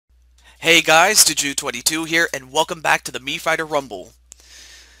Hey guys, Juju22 here, and welcome back to the Me Fighter Rumble.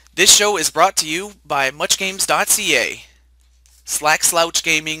 This show is brought to you by MuchGames.ca, Slack Slouch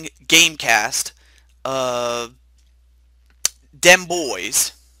Gaming, Gamecast, uh, Dem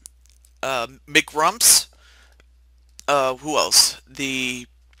Boys, McRumps, who else? The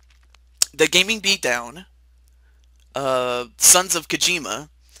Gaming Beatdown, Sons of Kojima,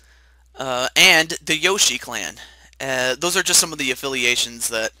 and the Yoshi Clan. Those are just some of the affiliations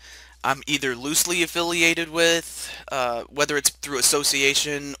that I'm either loosely affiliated with, whether it's through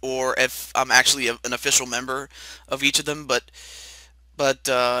association or if I'm actually an official member of each of them. But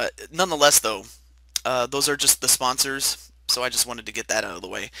nonetheless, though, those are just the sponsors. So I just wanted to get that out of the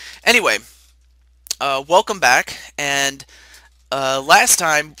way. Anyway, welcome back. And last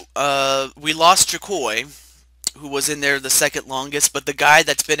time we lost Chakoi, who was in there the second longest, but the guy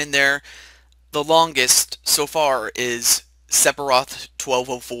that's been in there the longest so far is Sephiroth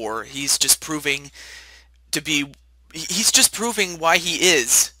 1204. He's just proving why he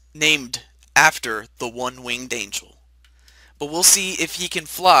is named after the one-winged angel. But we'll see if he can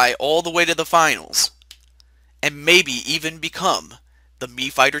fly all the way to the finals and maybe even become the Mii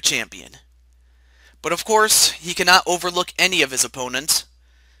Fighter champion. But of course, he cannot overlook any of his opponents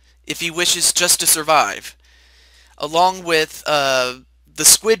if he wishes just to survive. Along with the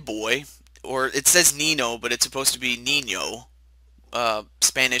Squid Boy, or it says Nino, but it's supposed to be Nino,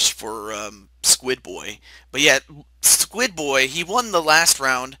 Spanish for Squid Boy. But yeah, Squid Boy, he won the last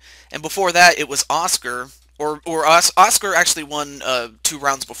round, and before that it was Oscar, Oscar actually won 2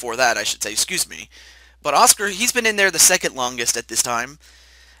 rounds before that, I should say, excuse me. But Oscar, he's been in there the second longest at this time,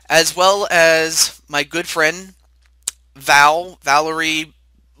 as well as my good friend Valerie,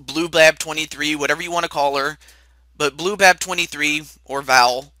 BlueBab23, whatever you want to call her, but BlueBab23 or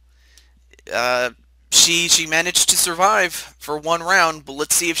Val, she managed to survive for 1 round, but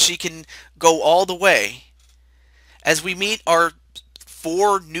let's see if she can go all the way as we meet our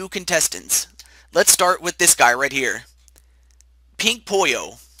 4 new contestants. Let's start with this guy right here, Pink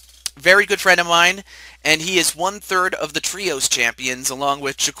Pollo, very good friend of mine, and he is 1/3 of the Trios champions, along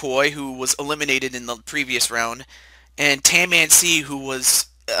with Chakoi, who was eliminated in the previous round, and Tamman C, who was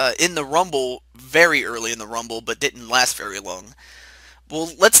in the Rumble very early in the Rumble, but didn't last very long.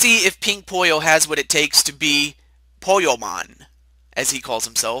 Well, let's see if Pink Pollo has what it takes to be Polloman, as he calls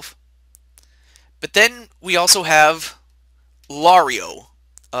himself. But then we also have Lario.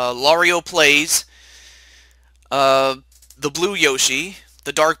 Lario plays the blue Yoshi,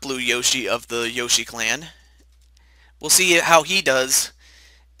 the dark blue Yoshi of the Yoshi clan. We'll see how he does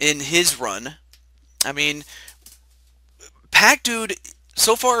in his run. I mean, Pac Dude,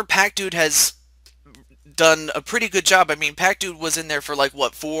 so far Pac Dude has done a pretty good job. I mean, Pac Dude was in there for like,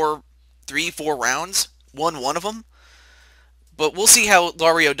 what, 4 rounds? Won one of them? But we'll see how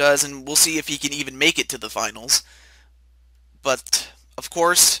Lario does, and we'll see if he can even make it to the finals. But, of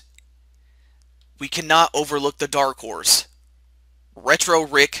course, we cannot overlook the dark horse, Retro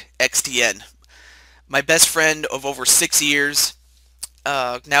Rick XTN. My best friend of over 6 years,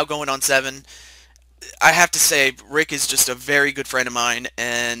 now going on 7. I have to say, Rick is just a very good friend of mine,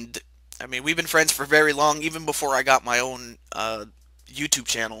 and I mean, we've been friends for very long, even before I got my own YouTube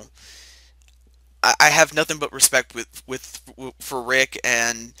channel. I have nothing but respect for Rick,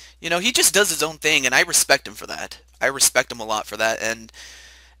 and you know, he just does his own thing, and I respect him for that. I respect him a lot for that,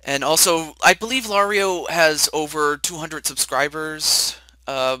 and also I believe Lario has over 200 subscribers.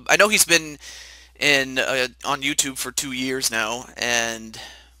 I know he's been in on YouTube for 2 years now, and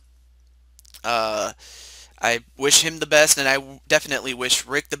I wish him the best, and I definitely wish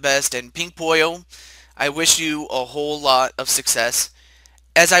Rick the best. And Pink Pollo, I wish you a whole lot of success,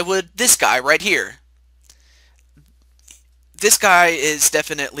 as I would this guy right here. This guy is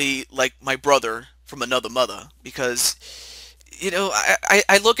definitely like my brother from another mother, because, you know,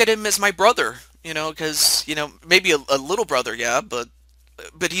 I look at him as my brother, you know, because, you know, maybe a little brother, yeah, but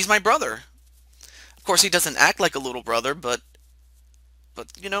he's my brother. Of course, he doesn't act like a little brother, but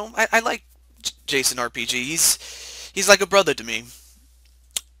you know, I like Jason RPG. He's like a brother to me.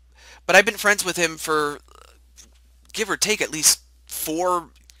 But I've been friends with him for, give or take, at least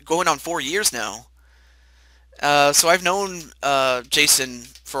 4, going on 4 years now. So I've known Jason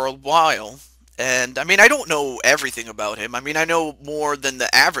for a while, and I mean, I don't know everything about him. I mean, I know more than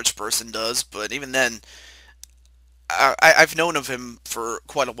the average person does, but even then, I've known of him for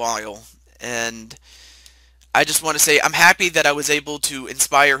quite a while, and I just want to say I'm happy that I was able to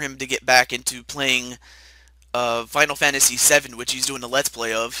inspire him to get back into playing Final Fantasy VII, which he's doing a Let's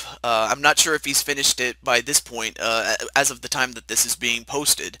Play of. I'm not sure if he's finished it by this point, as of the time that this is being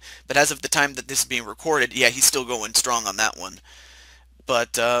posted, but as of the time that this is being recorded, yeah, he's still going strong on that one.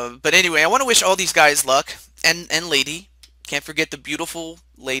 But anyway, I want to wish all these guys luck, and lady. Can't forget the beautiful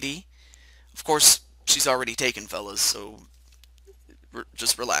lady. Of course, she's already taken, fellas, so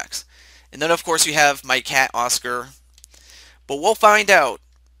just relax. And then, of course, we have my cat, Oscar. But we'll find out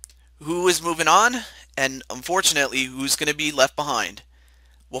who is moving on, and unfortunately, who's going to be left behind.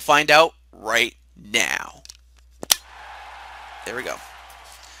 We'll find out right now. There we go.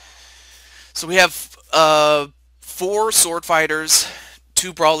 So we have 4 sword fighters,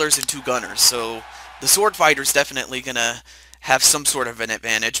 2 brawlers, and 2 gunners. So the sword fighter's definitely going to have some sort of an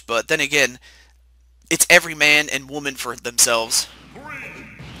advantage, but then again, it's every man and woman for themselves.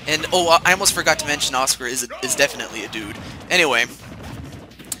 And oh, I almost forgot to mention Oscar is definitely a dude. Anyway,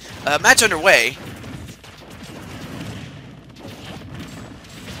 match underway.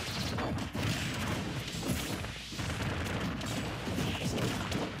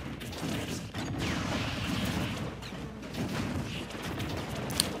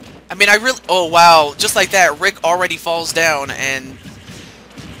 I mean, oh wow, just like that, Rick already falls down, and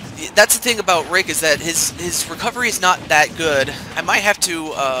that's the thing about Rick, is that his recovery is not that good. I might have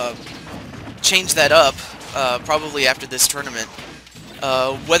to change that up, probably after this tournament,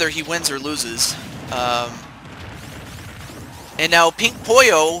 whether he wins or loses. And now Pink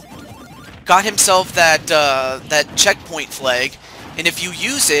Pollo got himself that checkpoint flag, and if you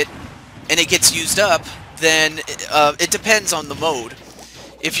use it, and it gets used up, then it depends on the mode.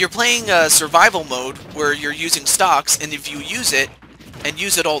 If you're playing survival mode, where you're using stocks, and if you use it, and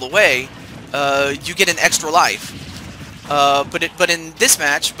use it all the way, you get an extra life. But in this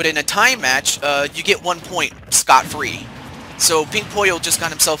match, but in a time match, you get 1 point scot-free. So Pink Pollo just got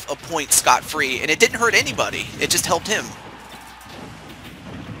himself a point scot-free, and it didn't hurt anybody. It just helped him.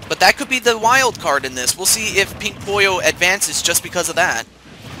 But that could be the wild card in this. We'll see if Pink Pollo advances just because of that.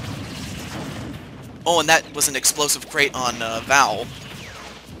 Oh, and that was an explosive crate on Val.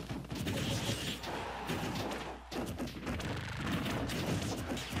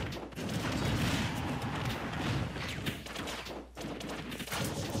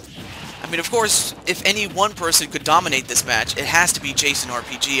 I mean, of course, if any one person could dominate this match, it has to be Jason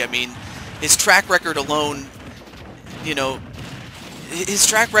RPG. I mean, his track record alone, you know, his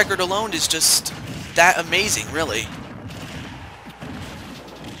track record alone is just that amazing, really.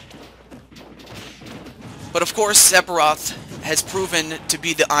 But of course, Sephiroth has proven to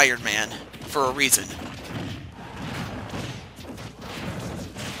be the Iron Man for a reason.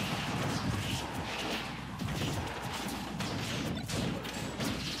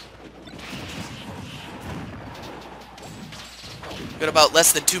 Got about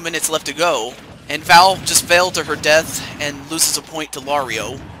less than 2 minutes left to go, and Val just fell to her death and loses a point to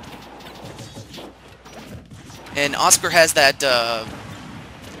Lario. And Oscar has that,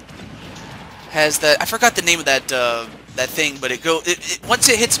 I forgot the name of that thing, but once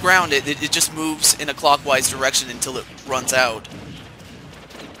it hits ground, it just moves in a clockwise direction until it runs out.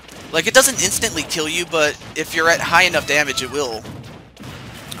 Like, it doesn't instantly kill you, but if you're at high enough damage, it will.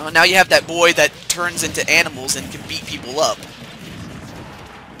 Now you have that boy that turns into animals and can beat people up.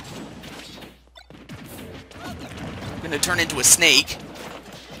 Going to turn into a snake,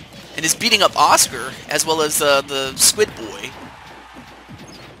 and is beating up Oscar as well as the Squid Boy.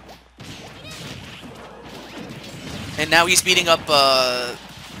 And now he's beating up oh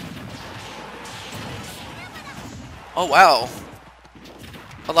wow,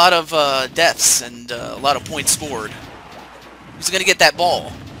 a lot of deaths and a lot of points scored. Who's going to get that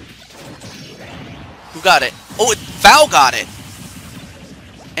ball? Who got it? Oh, Val got it!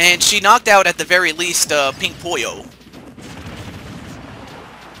 And she knocked out, at the very least, Pink Pollo.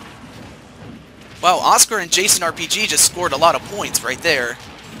 Wow, Oscar and Jason RPG just scored a lot of points right there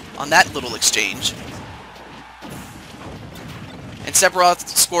on that little exchange. And Sephiroth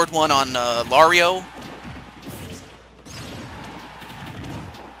scored one on Lario.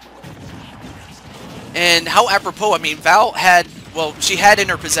 And how apropos, I mean, Val had, well, she had in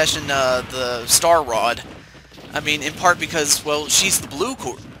her possession the Star Rod. I mean, in part because, well, she's the blue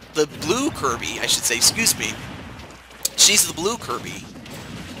Kirby, I should say, excuse me. She's the blue Kirby.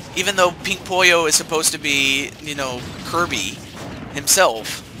 Even though Pink Pollo is supposed to be, you know, Kirby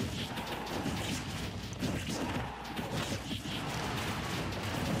himself.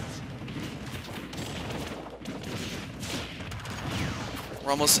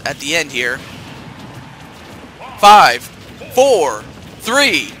 We're almost at the end here. 5, 4,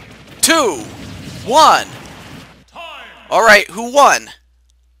 3, 2, 1. Alright, who won?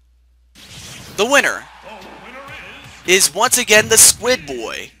 The winner is once again the Squid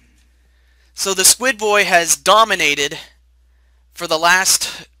Boy. So the Squid Boy has dominated for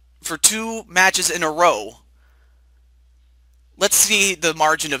 2 matches in a row. let's see the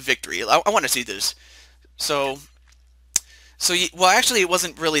margin of victory. I want to see this. So, well, actually, it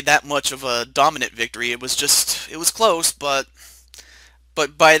wasn't really that much of a dominant victory. It was just, it was close, but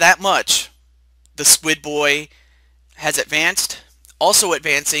by that much, the Squid Boy has advanced. Also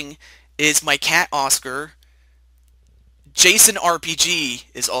advancing is my cat Oscar. Jason RPG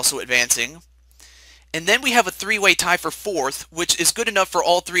is also advancing. And then we have a three-way tie for fourth, which is good enough for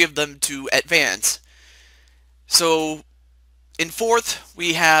all three of them to advance. So, in fourth,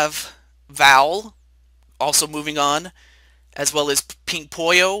 we have Val, also moving on, as well as Pink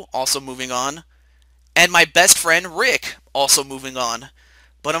Poyo, also moving on, and my best friend Rick, also moving on.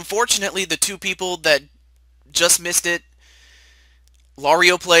 But unfortunately, the two people that just missed it,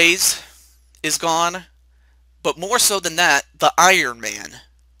 Lario Plays is gone, but more so than that, the Iron Man,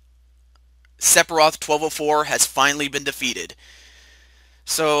 Sephiroth 1204, has finally been defeated.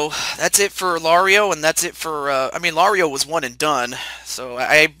 So that's it for Lario, and that's it for, I mean, Lario was one and done, so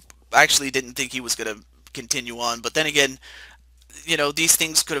I actually didn't think he was going to continue on, but then again, you know, these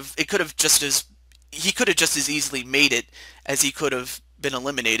things he could have just as easily made it as he could have been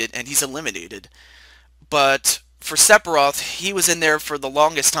eliminated, and he's eliminated. But for Sephiroth, he was in there for the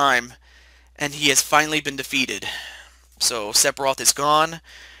longest time, and he has finally been defeated. So Sephiroth is gone,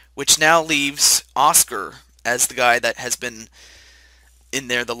 which now leaves Oscar as the guy that has been in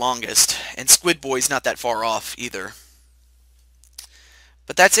there the longest, and Squid Boy's not that far off either.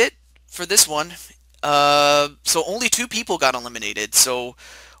 But that's it for this one. So only 2 people got eliminated, so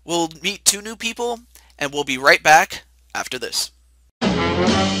we'll meet 2 new people, and we'll be right back after this.